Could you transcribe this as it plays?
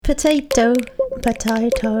Potato.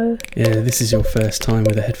 Yeah, this is your first time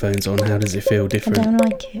with the headphones on. How does it feel different? I don't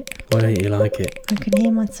like it. Why don't you like it? I can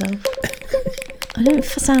hear myself. I don't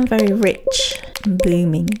sound very rich and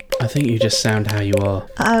booming. I think you just sound how you are.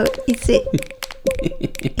 Oh, is it?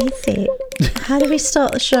 Is it? How do we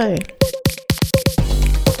start the show?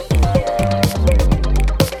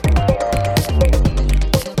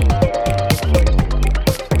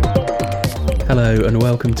 Hello and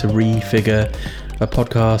welcome to Refigure, a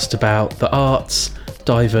podcast about the arts,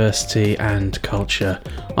 diversity and culture.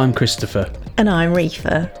 I'm Christopher. And I'm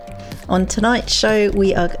Reefa. On today's show,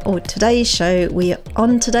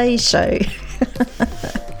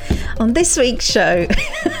 on this week's show.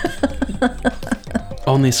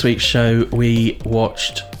 On this week's show, we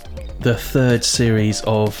watched the third series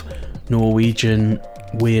of Norwegian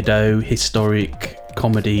weirdo historic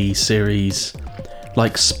comedy series,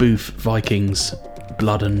 like spoof Vikings,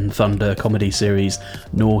 Blood and Thunder comedy series,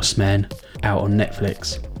 Norsemen, out on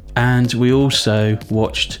Netflix. And we also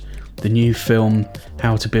watched the new film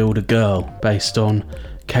How to Build a Girl, based on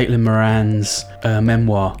Caitlin Moran's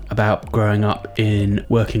memoir about growing up in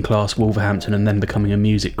working class Wolverhampton and then becoming a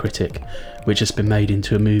music critic, which has been made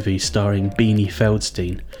into a movie starring Beanie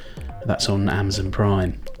Feldstein. That's on Amazon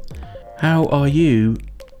Prime. How are you,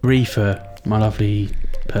 Reefa, my lovely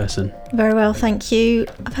person? Very well, thank you.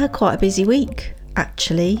 I've had quite a busy week,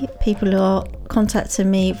 actually. People are contacting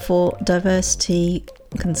me for diversity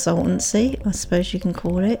consultancy, I suppose you can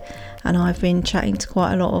call it, and I've been chatting to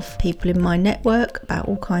quite a lot of people in my network about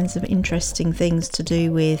all kinds of interesting things to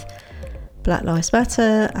do with Black Lives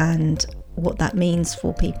Matter and what that means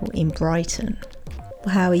for people in Brighton.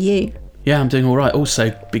 How are you? Yeah, I'm doing all right.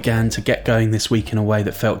 Also began to get going this week in a way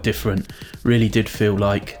that felt different. Really did feel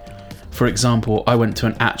like, for example, I went to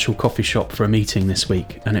an actual coffee shop for a meeting this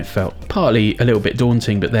week and it felt partly a little bit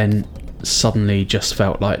daunting, but then suddenly just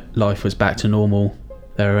felt like life was back to normal.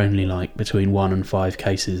 There are only like between 1 and 5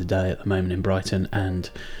 cases a day at the moment in Brighton, and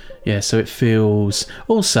yeah, so it feels...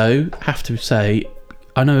 Also, have to say,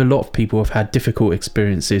 I know a lot of people have had difficult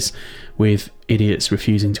experiences with idiots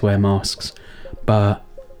refusing to wear masks, but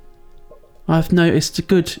I've noticed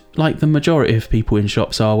the majority of people in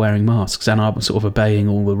shops are wearing masks and are sort of obeying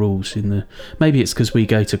all the rules. Maybe it's because we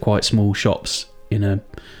go to quite small shops.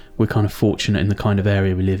 We're kind of fortunate in the kind of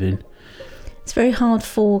area we live in. It's very hard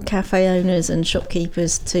for cafe owners and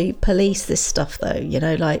shopkeepers to police this stuff, though.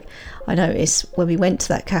 I noticed when we went to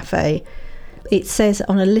that cafe, it says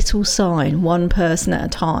on a little sign, 1 person at a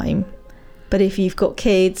time. But if you've got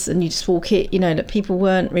kids and you just walk it, that people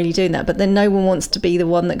weren't really doing that. But then no one wants to be the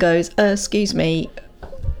one that goes, excuse me,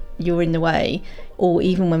 you're in the way. Or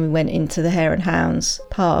even when we went into the Hare and Hounds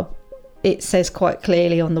pub, it says quite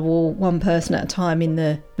clearly on the wall, 1 person at a time in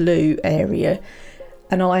the blue area.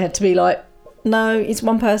 And I had to be like, no, it's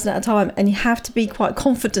 1 person at a time. And you have to be quite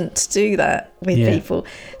confident to do that with people.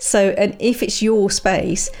 So, and if it's your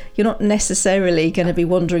space, you're not necessarily going to be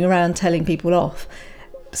wandering around telling people off.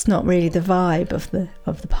 It's not really the vibe of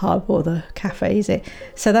the pub or the cafe, is it?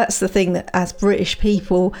 So that's the thing that as British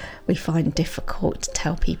people we find difficult to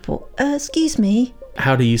tell people, excuse me.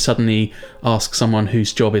 How do you suddenly ask someone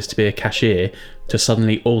whose job is to be a cashier to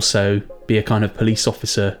suddenly also be a kind of police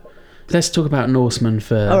officer? Let's talk about Norsemen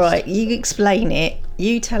first. All right, you explain it.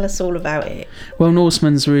 You tell us all about it. Well,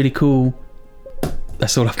 Norsemen's really cool.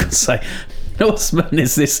 That's all I've got to say. Norsemen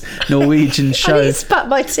is this Norwegian show. I need to spat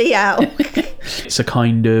my tea out. It's a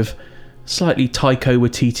kind of slightly Taika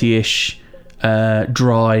Waititi-ish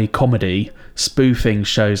dry comedy, spoofing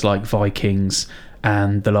shows like Vikings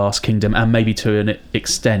and The Last Kingdom, and maybe to an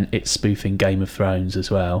extent it's spoofing Game of Thrones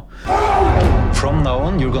as well. From now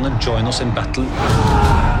on, you're gonna join us in battle.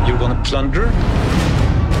 You're gonna plunder.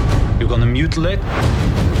 You're gonna mutilate.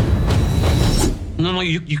 No,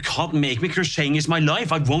 you can't make me. Crocheting is my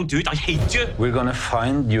life. I won't do it. I hate you. We're gonna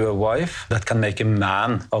find you a wife that can make a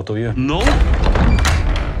man out of you. No.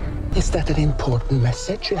 Is that an important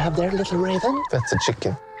message you have there, little raven? That's a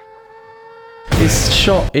chicken. It's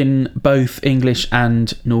shot in both English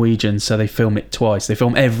and Norwegian, so they film it twice. They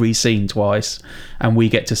film every scene twice, and we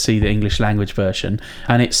get to see the English language version.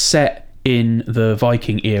 And it's set in the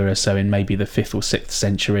Viking era, so in maybe the 5th or 6th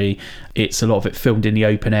century. It's a lot of it filmed in the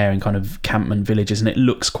open air in kind of campment villages, and it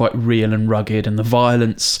looks quite real and rugged, and the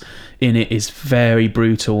violence in it is very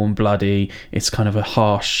brutal and bloody. It's kind of a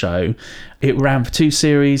harsh show. It ran for 2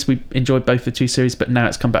 series. We enjoyed both the 2 series, but now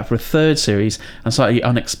it's come back for a 3rd series, and slightly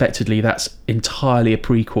unexpectedly that's entirely a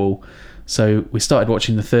prequel. So we started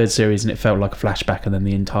watching the 3rd series and it felt like a flashback, and then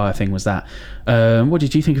the entire thing was that. What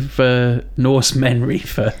did you think of Norsemen,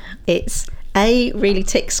 Reefa? It's really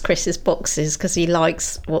ticks Chris's boxes because he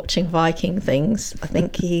likes watching Viking things. I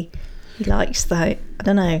think he likes that. I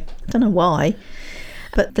don't know why.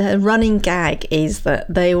 But the running gag is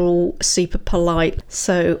that they're all super polite.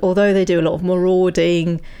 So although they do a lot of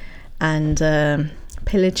marauding and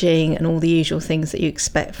pillaging and all the usual things that you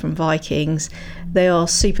expect from Vikings, they are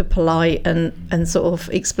super polite and sort of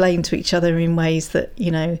explain to each other in ways that,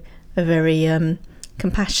 you know, are very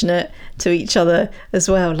compassionate to each other as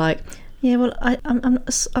well. Like, yeah, well, I'm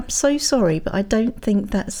so sorry, but I don't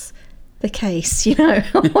think that's the case, you know,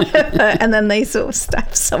 and then they sort of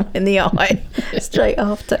stab someone in the eye straight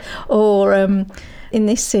after. Or in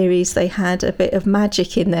this series they had a bit of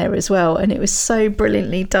magic in there as well, and it was so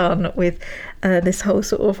brilliantly done with this whole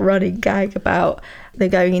sort of running gag about they're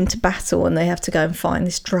going into battle and they have to go and find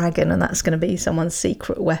this dragon, and that's going to be someone's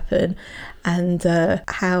secret weapon, and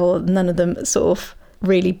how none of them sort of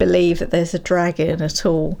really believe that there's a dragon at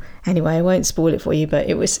all. Anyway, I won't spoil it for you, but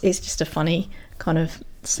it's just a funny kind of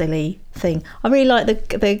silly thing. I really like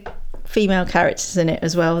the female characters in it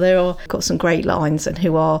as well. They're all got some great lines, and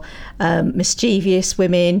who are mischievous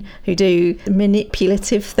women who do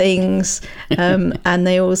manipulative things, and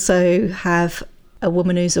they also have a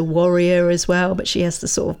woman who's a warrior as well, but she has to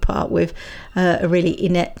sort of part with a really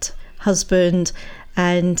inept husband.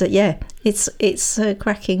 And it's a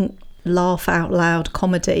cracking laugh out loud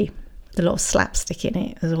comedy. A lot of slapstick in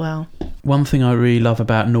it as well. One thing I really love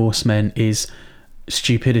about Norsemen is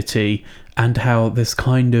stupidity, and how there's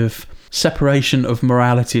kind of separation of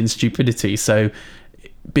morality and stupidity. So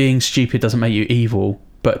being stupid doesn't make you evil,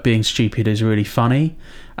 but being stupid is really funny.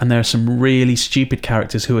 And there are some really stupid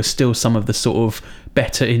characters who are still some of the sort of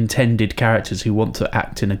better intended characters who want to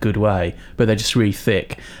act in a good way, but they're just really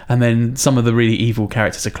thick. And then some of the really evil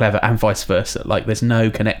characters are clever, and vice versa. Like, there's no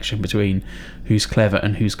connection between who's clever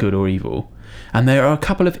and who's good or evil. And there are a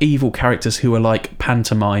couple of evil characters who are like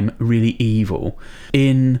pantomime really evil.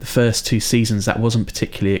 In the first 2 seasons that wasn't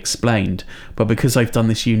particularly explained, but because they've done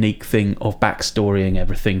this unique thing of backstorying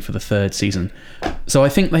everything for the 3rd season. So I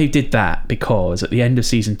think they did that because at the end of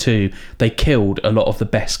season 2 they killed a lot of the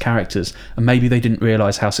best characters, and maybe they didn't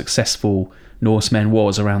realise how successful Norsemen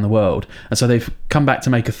was around the world, and so they've come back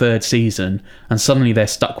to make a 3rd season, and suddenly they're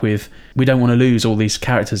stuck with, we don't want to lose all these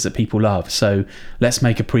characters that people love, so let's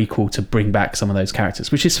make a prequel to bring back some of those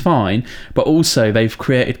characters, which is fine. But also they've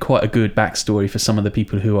created quite a good backstory for some of the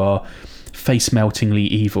people who are face-meltingly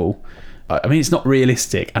evil. I mean, it's not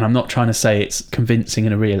realistic, and I'm not trying to say it's convincing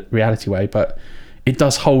in a reality way, but it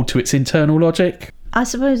does hold to its internal logic. I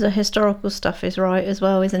suppose the historical stuff is right as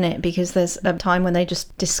well, isn't it? Because there's a time when they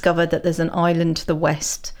just discovered that there's an island to the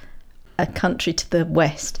west, a country to the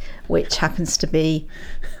west, which happens to be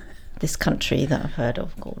this country that I've heard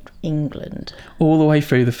of called England. All the way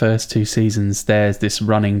through the first 2 seasons, there's this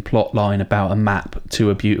running plot line about a map to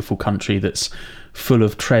a beautiful country that's full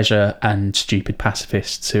of treasure and stupid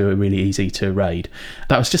pacifists who are really easy to raid.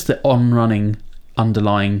 That was just the on-running,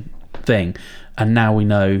 underlying thing. And now we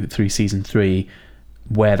know through season 3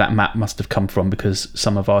 where that map must have come from, because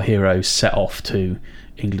some of our heroes set off to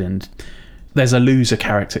England. There's a loser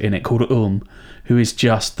character in it called Ulm, who is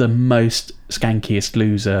just the most skankiest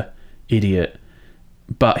loser idiot,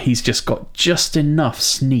 but he's just got just enough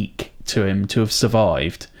sneak to him to have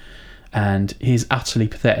survived, and he's utterly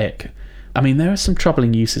pathetic. I mean, there are some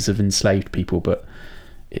troubling uses of enslaved people, but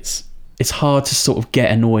it's hard to sort of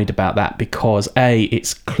get annoyed about that, because A,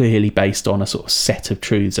 it's clearly based on a sort of set of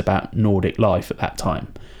truths about Nordic life at that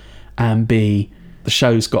time, and B, the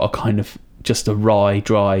show's got a kind of just a wry,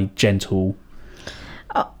 dry, gentle...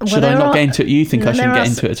 should I not get into it? You think I shouldn't get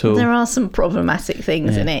into it at all? There are some problematic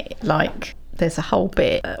things in it. Like, there's a whole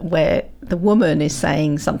bit where the woman is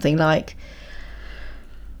saying something like,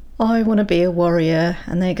 I want to be a warrior,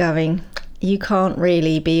 and they're going, you can't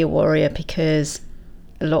really be a warrior because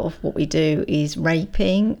a lot of what we do is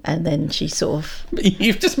raping. And then she sort of...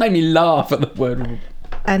 You've just made me laugh at the word.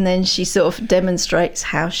 And then she sort of demonstrates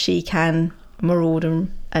how she can maraud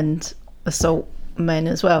and assault men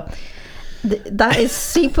as well. That is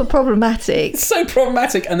super problematic. It's so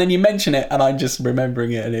problematic, and then you mention it and I'm just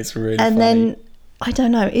remembering it, and it's really funny. And then I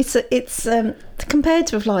don't know, it's compared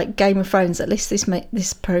to like Game of Thrones, at least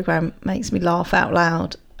this program makes me laugh out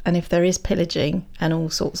loud. And if there is pillaging and all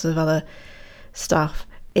sorts of other stuff,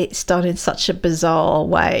 it's done in such a bizarre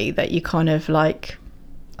way that you kind of like,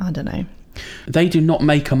 I don't know. They do not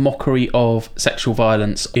make a mockery of sexual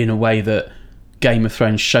violence in a way that Game of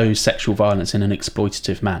Thrones shows sexual violence in an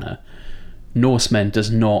exploitative manner. Norsemen does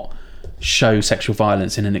not show sexual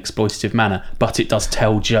violence in an exploitative manner, but it does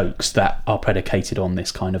tell jokes that are predicated on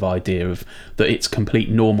this kind of idea of that it's complete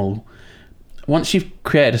normal. once you've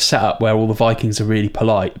created a setup where all the Vikings are really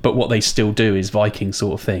polite, but what they still do is Viking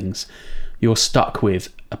sort of things, you're stuck with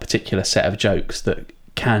a particular set of jokes that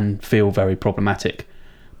can feel very problematic.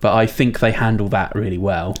 But I think they handle that really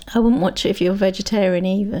well. I wouldn't watch it if you're vegetarian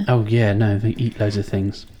either. Oh yeah, no, they eat loads of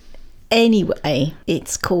things. Anyway,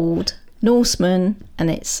 it's called Norseman and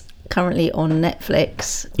it's currently on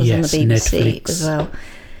Netflix. It was Yes, on the BBC Netflix. as well.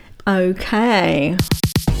 Okay.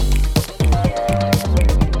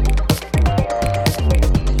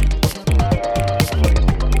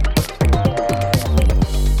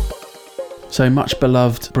 So much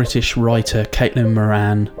beloved British writer Caitlin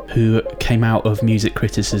Moran, who came out of music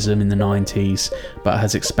criticism in the 90s but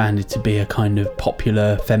has expanded to be a kind of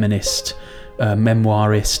popular feminist,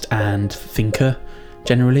 memoirist and thinker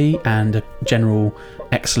generally, and a general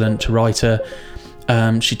excellent writer.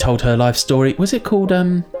 She told her life story. Was it called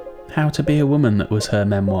How to Be a Woman that was her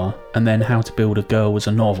memoir, and then How to Build a Girl was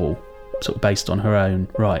a novel, sort of based on her own.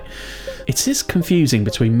 Right. It's this confusing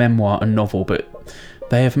between memoir and novel, but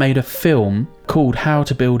they have made a film called How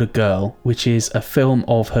to Build a Girl, which is a film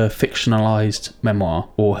of her fictionalised memoir,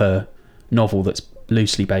 or her novel that's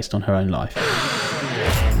loosely based on her own life.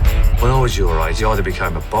 When I was your age, you either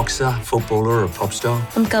became a boxer, footballer, or a pop star.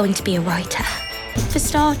 I'm going to be a writer. For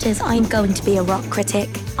starters, I'm going to be a rock critic.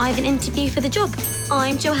 I have an interview for the job.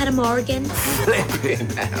 I'm Johanna Morgan. Flipping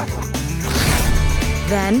now.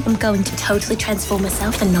 Then I'm going to totally transform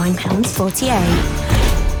myself for £9.48.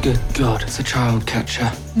 Good God, it's a child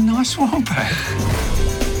catcher. Nice one, babe.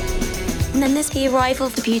 And then there's the arrival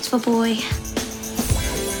of the beautiful boy.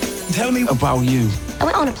 Tell me about you. I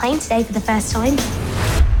went on a plane today for the first time.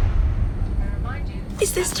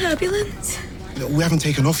 Is this turbulent? We haven't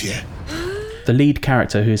taken off yet. The lead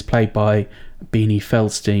character, who is played by Beanie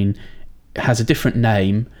Feldstein, has a different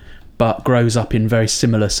name but grows up in very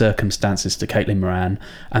similar circumstances to Caitlin Moran.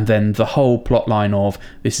 And then the whole plot line of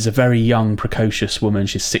this is a very young, precocious woman,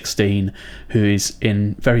 she's 16, who is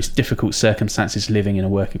in very difficult circumstances living in a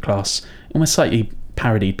working class, almost slightly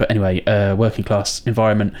parodied, but anyway, working class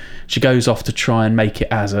environment. She goes off to try and make it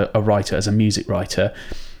as a writer, as a music writer.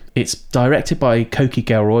 It's directed by Cokie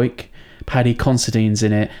Gelroik, Paddy Considine's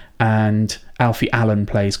in it, and Alfie Allen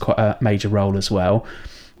plays quite a major role as well.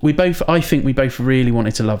 I think we both really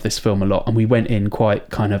wanted to love this film a lot, and we went in quite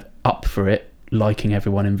kind of up for it, liking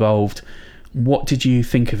everyone involved. What did you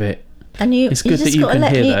think of it? And it's good that you can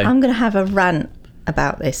hear, though. I'm going to have a rant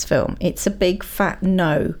about this film. It's a big fat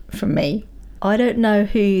no from me. I don't know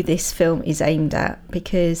who this film is aimed at,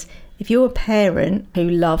 because if you're a parent who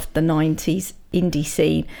loved the 90s indie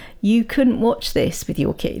scene, you couldn't watch this with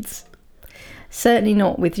your kids. Certainly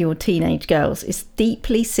not with your teenage girls. It's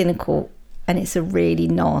deeply cynical and it's a really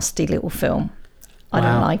nasty little film. I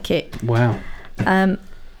don't like it. Wow.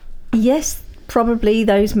 Yes, probably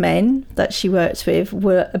those men that she worked with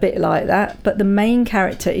were a bit like that, but the main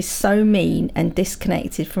character is so mean and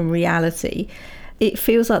disconnected from reality. It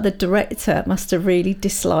feels like the director must have really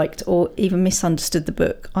disliked or even misunderstood the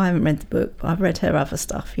book. I haven't read the book, but I've read her other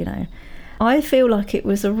stuff, you know. I feel like it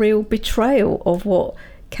was a real betrayal of what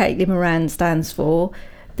Caitlin Moran stands for,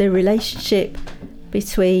 the relationship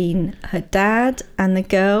between her dad and the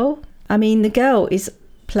girl. I mean, the girl is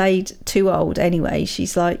played too old anyway.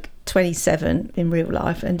 She's like 27 in real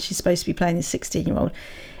life and she's supposed to be playing this 16-year-old.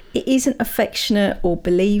 It isn't affectionate or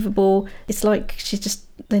believable. It's like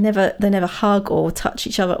they never hug or touch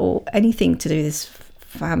each other or anything to do with this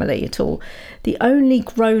family at all. The only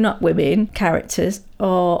grown-up women characters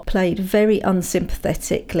are played very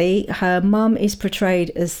unsympathetically. Her mum is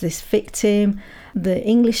portrayed as this victim. The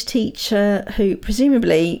English teacher, who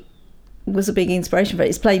presumably was a big inspiration for it,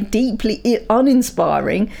 is played deeply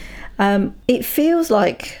uninspiring. It feels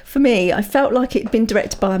like, for me, I felt like it'd been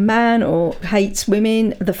directed by a man or hates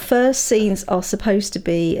women. The first scenes are supposed to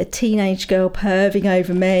be a teenage girl perving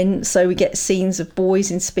over men, so we get scenes of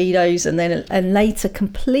boys in Speedos, and later,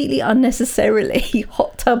 completely unnecessarily,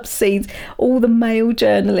 hot tub scenes. All the male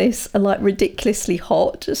journalists are like ridiculously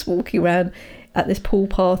hot, just walking around at this pool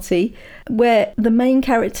party, where the main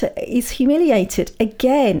character is humiliated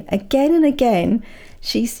again and again.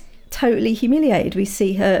 She's totally humiliated. We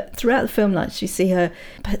see her throughout the film, like we see her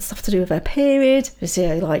stuff to do with her period, we see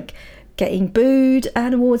her like getting booed at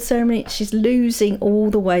an award ceremony. She's losing all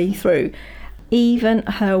the way through. Even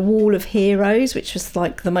her wall of heroes, which was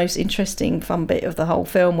like the most interesting fun bit of the whole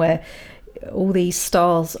film, where all these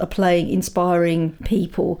stars are playing inspiring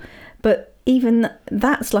people, but even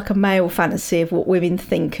that's like a male fantasy of what women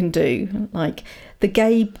think and do. Like the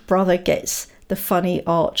gay brother gets the funny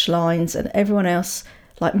arch lines and everyone else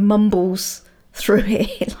like mumbles through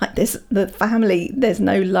it. Like, there's the family, there's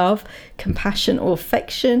no love, compassion or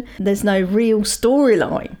affection. There's no real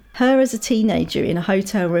storyline. Her as a teenager in a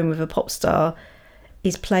hotel room with a pop star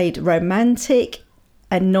is played romantic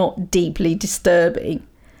and not deeply disturbing.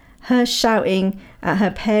 Her shouting at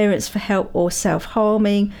her parents for help or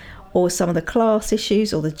self-harming, or some of the class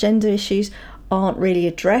issues or the gender issues aren't really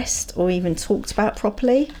addressed or even talked about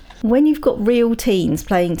properly. When you've got real teens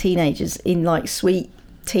playing teenagers in like sweet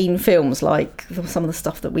teen films, like some of the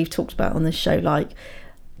stuff that we've talked about on this show, like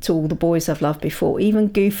To All the Boys I've Loved Before, even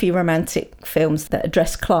goofy romantic films that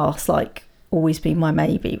address class, like Always Be My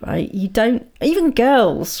Maybe, right? You don't, even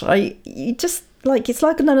girls, right? You just, like, it's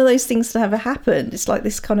like none of those things have ever happened. It's like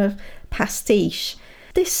this kind of pastiche.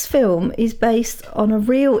 This film is based on a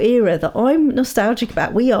real era that I'm nostalgic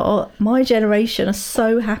about. My generation are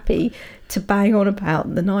so happy to bang on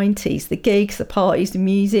about the 90s, the gigs, the parties, the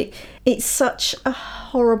music. It's such a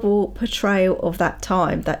horrible portrayal of that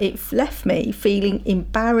time that it left me feeling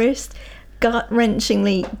embarrassed,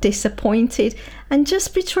 gut-wrenchingly disappointed and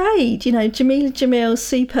just betrayed. You know, Jamila Jamil,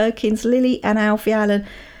 Sue Perkins, Lily and Alfie Allen,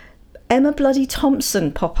 Emma Bloody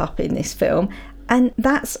Thompson pop up in this film. And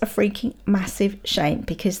that's a freaking massive shame,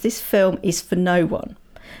 because this film is for no one.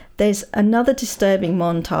 There's another disturbing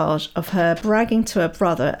montage of her bragging to her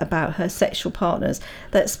brother about her sexual partners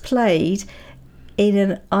that's played in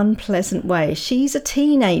an unpleasant way. She's a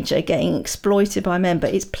teenager getting exploited by men,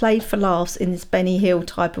 but it's played for laughs in this Benny Hill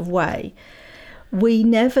type of way. We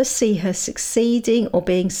never see her succeeding or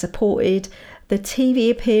being supported. The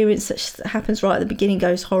TV appearance that happens right at the beginning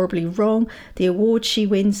goes horribly wrong. The award she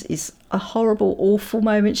wins is a horrible, awful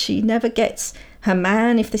moment. She never gets her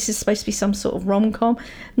man, if this is supposed to be some sort of rom-com.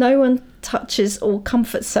 No one touches or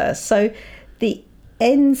comforts her. So the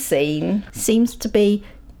end scene seems to be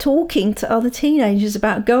talking to other teenagers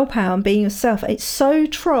about girl power and being yourself. It's so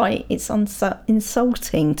trite, it's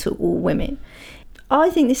insulting to all women. I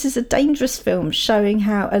think this is a dangerous film showing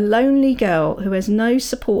how a lonely girl who has no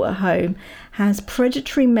support at home, has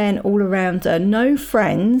predatory men all around her, no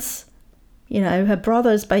friends. You know, her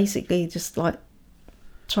brother's basically just like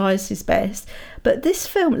tries his best. But this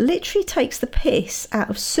film literally takes the piss out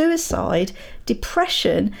of suicide,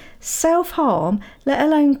 depression, self-harm, let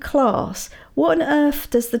alone class. What on earth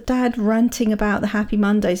does the dad ranting about the Happy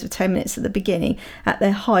Mondays for 10 minutes at the beginning, at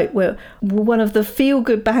their height, were one of the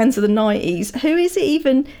feel-good bands of the 90s? Who is it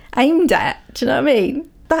even aimed at? Do you know what I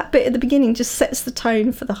mean? That bit at the beginning just sets the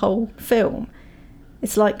tone for the whole film.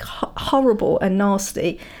 It's like horrible and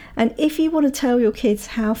nasty. And if you want to tell your kids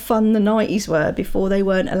how fun the 90s were before they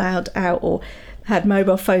weren't allowed out or had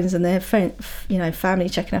mobile phones and their family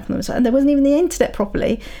checking up on them, and there wasn't even the internet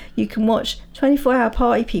properly, you can watch 24-Hour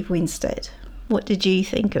Party People instead. What did you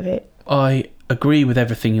think of it? I agree with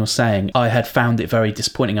everything you're saying. I had found it very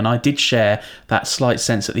disappointing, and I did share that slight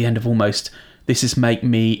sense at the end of almost, this is make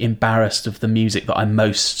me embarrassed of the music that I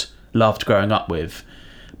most loved growing up with.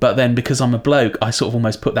 But then because I'm a bloke, I sort of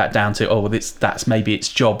almost put that down to, that's maybe its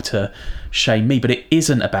job to shame me. But it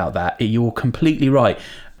isn't about that. You're completely right.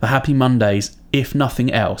 The Happy Mondays, if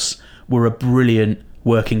nothing else, were a brilliant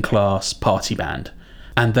working class party band.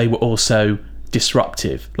 And they were also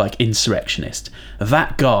disruptive, like insurrectionist.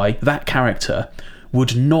 That guy, that character,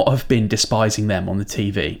 would not have been despising them on the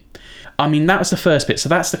TV. I mean, that was the first bit. So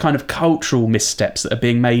that's the kind of cultural missteps that are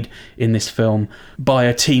being made in this film by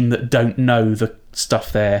a team that don't know the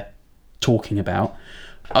stuff they're talking about.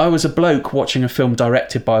 I was a bloke watching a film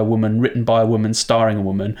directed by a woman, written by a woman, starring a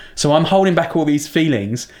woman. So I'm holding back all these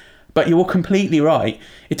feelings. But you're completely right.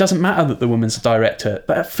 It doesn't matter that the woman's a director.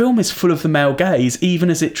 But a film is full of the male gaze, even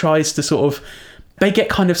as it tries to sort of... They get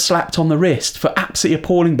kind of slapped on the wrist for absolutely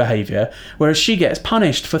appalling behaviour, whereas she gets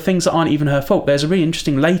punished for things that aren't even her fault. There's a really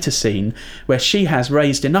interesting later scene where she has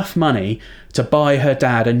raised enough money to buy her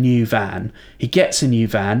dad a new van. He gets a new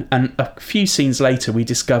van, and a few scenes later we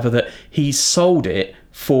discover that he's sold it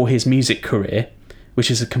for his music career,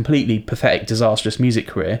 which is a completely pathetic, disastrous music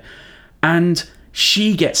career, and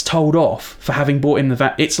she gets told off for having bought him the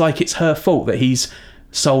van. It's like it's her fault that he's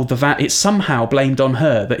sold the van. It's somehow blamed on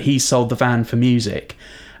her that he sold the van for music,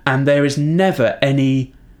 and there is never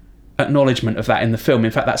any acknowledgement of that in the film.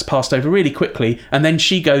 In fact, that's passed over really quickly, and then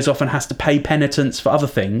she goes off and has to pay penitence for other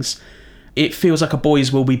things. It feels like a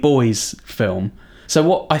boys will be boys film. So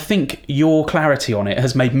what I think your clarity on it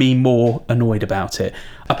has made me more annoyed about it.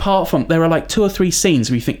 apart from, there are like 2 or 3 scenes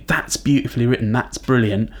where you think, that's beautifully written, that's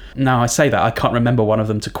brilliant. Now I say that, I can't remember one of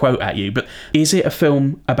them to quote at you, but is it a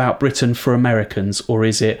film about Britain for Americans, or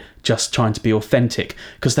is it just trying to be authentic?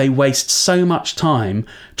 Because they waste so much time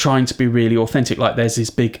trying to be really authentic. Like there's these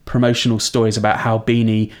big promotional stories about how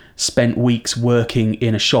Beanie spent weeks working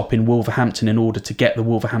in a shop in Wolverhampton in order to get the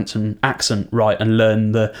Wolverhampton accent right and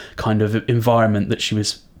learn the kind of environment that she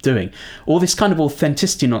was doing. All this kind of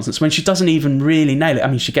authenticity nonsense when she doesn't even really nail it. I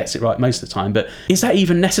mean, she gets it right most of the time, but is that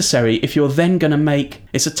even necessary if you're then going to make...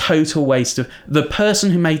 It's a total waste of... The person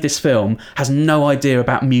who made this film has no idea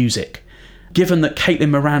about music. Given that Caitlin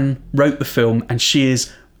Moran wrote the film and she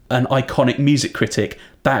is an iconic music critic,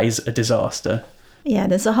 that is a disaster. Yeah,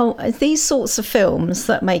 there's a whole... These sorts of films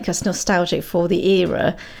that make us nostalgic for the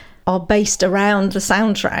era are based around the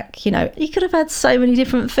soundtrack. You know, you could have had so many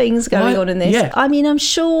different things going on in this. Yeah. I mean, I'm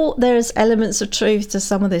sure there's elements of truth to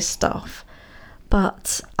some of this stuff,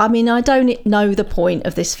 but I mean, I don't know the point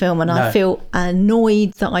of this film, and I feel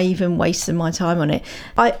annoyed that I even wasted my time on it.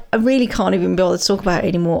 I really can't even bother to talk about it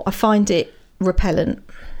anymore. I find it repellent.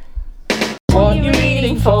 What are you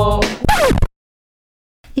reading for?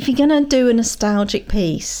 If you're going to do a nostalgic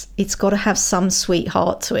piece, it's got to have some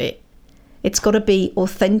sweetheart to it. It's got to be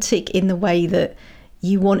authentic in the way that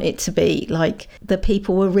you want it to be. Like, the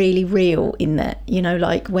people were really real in that. You know,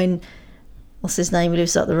 like when... What's his name who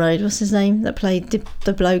lives up the road? What's his name that played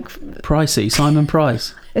the bloke? Pricey, Simon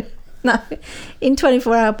Price. No, in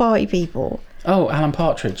 24 Hour Party People. Oh, Alan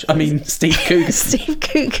Partridge. I mean, Steve Coogan. Steve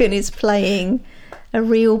Coogan is playing a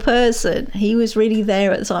real person. He was really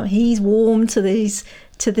there at the time. He's warm to this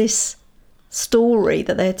story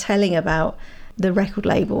that they're telling about the record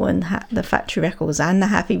label and the Factory Records and the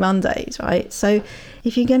Happy Mondays, right? So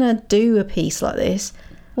if you're going to do a piece like this,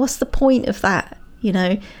 what's the point of that? You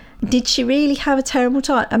know, did she really have a terrible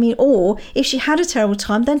time? I mean, or if she had a terrible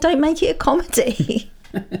time, then don't make it a comedy.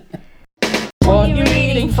 What are you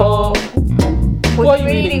reading for? What are you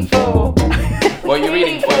reading for? What are you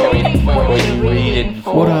reading for? What are you reading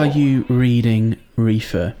for? What are you reading,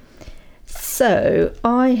 Reefer? So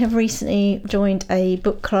I have recently joined a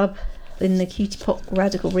book club in the Cutie Pot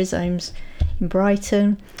Radical Rhizomes in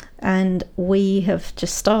Brighton, and we have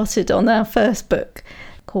just started on our first book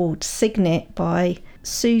called Signet by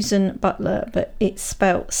Susan Butler, but it's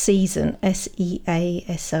spelt Season,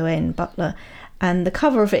 Season Butler, and the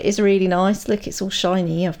cover of it is really nice. Look, it's all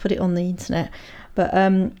shiny. I've put it on the internet, but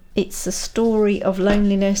it's a story of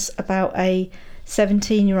loneliness about a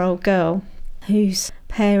 17-year-old girl whose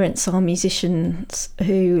parents are musicians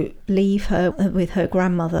who leave her with her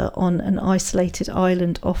grandmother on an isolated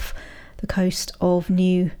island off the coast of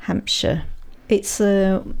New Hampshire. It's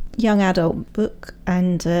a young adult book,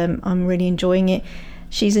 and I'm really enjoying it.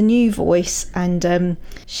 She's a new voice, and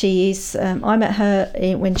she is... I met her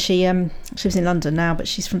when she lives in London now, but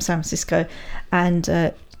she's from San Francisco, and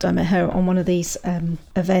I met her on one of these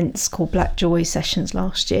events called Black Joy Sessions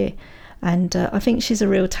last year. And I think she's a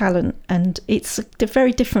real talent, and it's a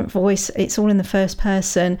very different voice. It's all in the first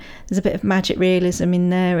person. There's a bit of magic realism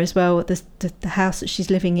in there as well. The house that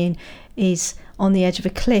she's living in is on the edge of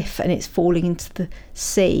a cliff and it's falling into the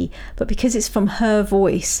sea. But because it's from her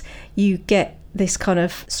voice, you get this kind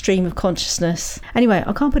of stream of consciousness. Anyway,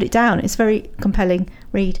 I can't put it down. It's a very compelling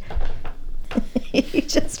read. You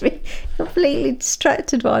just be completely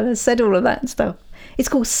distracted while I said all of that stuff. It's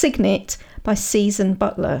called Signet by Susan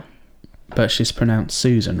Butler. But she's pronounced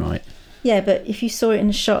Susan, right? Yeah, but if you saw it in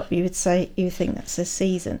a shop, you would think that says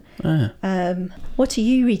Season. What are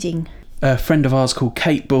you reading? A friend of ours called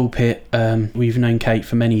Kate Bullpit. We've known Kate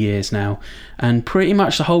for many years now, and pretty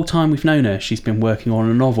much the whole time we've known her, she's been working on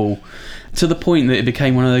a novel, to the point that it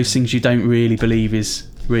became one of those things you don't really believe is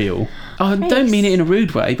real. I don't mean it in a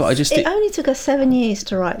rude way, but it only took us 7 years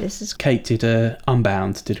to write this. Kate did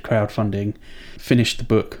Unbound, did crowdfunding, finished the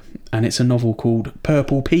book, and it's a novel called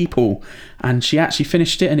Purple People, and she actually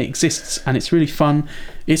finished it, and it exists, and it's really fun.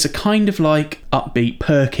 It's a kind of like upbeat,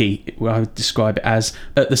 perky, I would describe it as.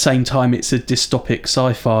 At the same time, it's a dystopic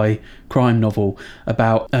sci-fi crime novel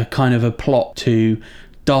about a kind of a plot to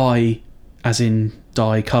dye, as in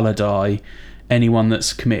colour dye, anyone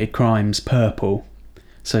that's committed crimes purple.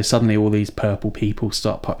 So suddenly all these purple people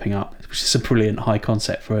start popping up, which is a brilliant high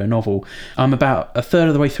concept for a novel. I'm about a third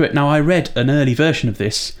of the way through it. Now, I read an early version of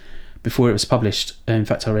this before it was published. In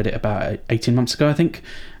fact, I read it about 18 months ago, I think,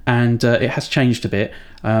 and it has changed a bit.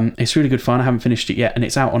 It's really good fun. I haven't finished it yet, and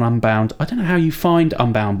it's out on Unbound. I don't know how you find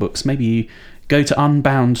Unbound books. Maybe you go to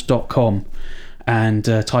unbound.com and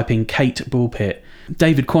type in Kate Bullpit.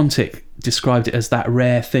 David Quantick described it as that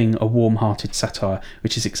rare thing, a warm-hearted satire,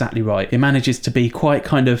 which is exactly right. It manages to be quite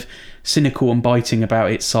kind of cynical and biting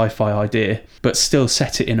about its sci-fi idea, but still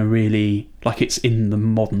set it in a really, like it's in the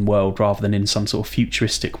modern world rather than in some sort of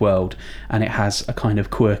futuristic world, and it has a kind of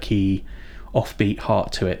quirky, offbeat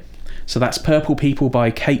heart to it. So that's Purple People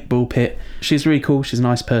by Kate Bullpitt. She's really cool. She's a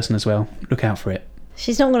nice person as well. Look out for it.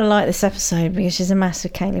 She's not going to like this episode because she's a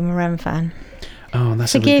massive Caitlin Moran fan. Oh,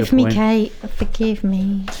 that's a really good point. Forgive me, Kate. Forgive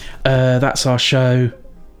me. That's our show.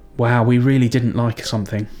 Wow, we really didn't like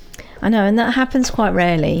something. I know, and that happens quite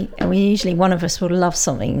rarely. And we usually, one of us will love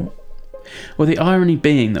something. Well, the irony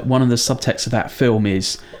being that one of the subtexts of that film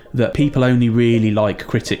is that people only really like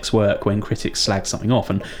critics' work when critics slag something off.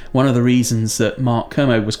 And one of the reasons that Mark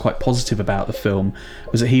Kermode was quite positive about the film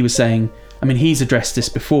was that he was saying, I mean, he's addressed this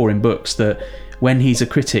before in books, that when he's a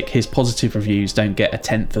critic, his positive reviews don't get a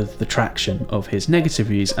tenth of the traction of his negative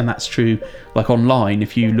reviews, and that's true. Like online,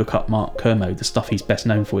 if you look up Mark Kermode, the stuff he's best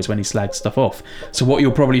known for is when he slags stuff off. So what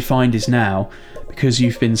you'll probably find is now, because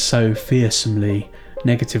you've been so fearsomely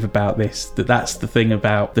negative about this, that's the thing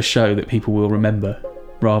about the show that people will remember,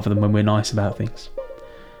 rather than when we're nice about things.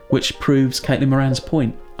 Which proves Caitlin Moran's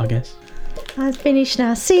point, I guess. I've finished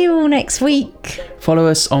now. See you all next week. Follow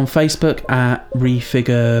us on Facebook at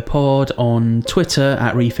Refigure Pod, on Twitter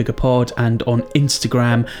at Refigure Pod, and on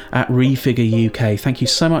Instagram at Refigure UK. Thank you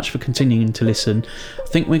so much for continuing to listen. I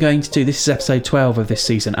think we're going to do, this is episode 12 of this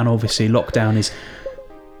season, and obviously lockdown is...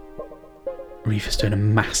 Reef is doing a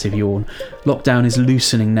massive yawn. Lockdown is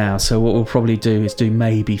loosening now, so what we'll probably do is do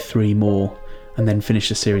maybe 3 more and then finish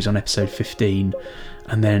the series on episode 15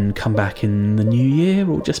 and then come back in the new year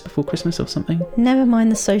or just before Christmas or something. Never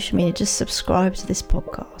mind the social media, just subscribe to this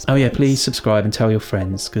podcast. Oh yeah, please subscribe and tell your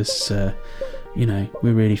friends, because you know,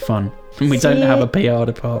 we're really fun and we don't have a PR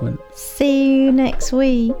department. See you next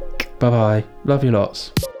week. Bye bye. Love you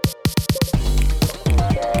lots.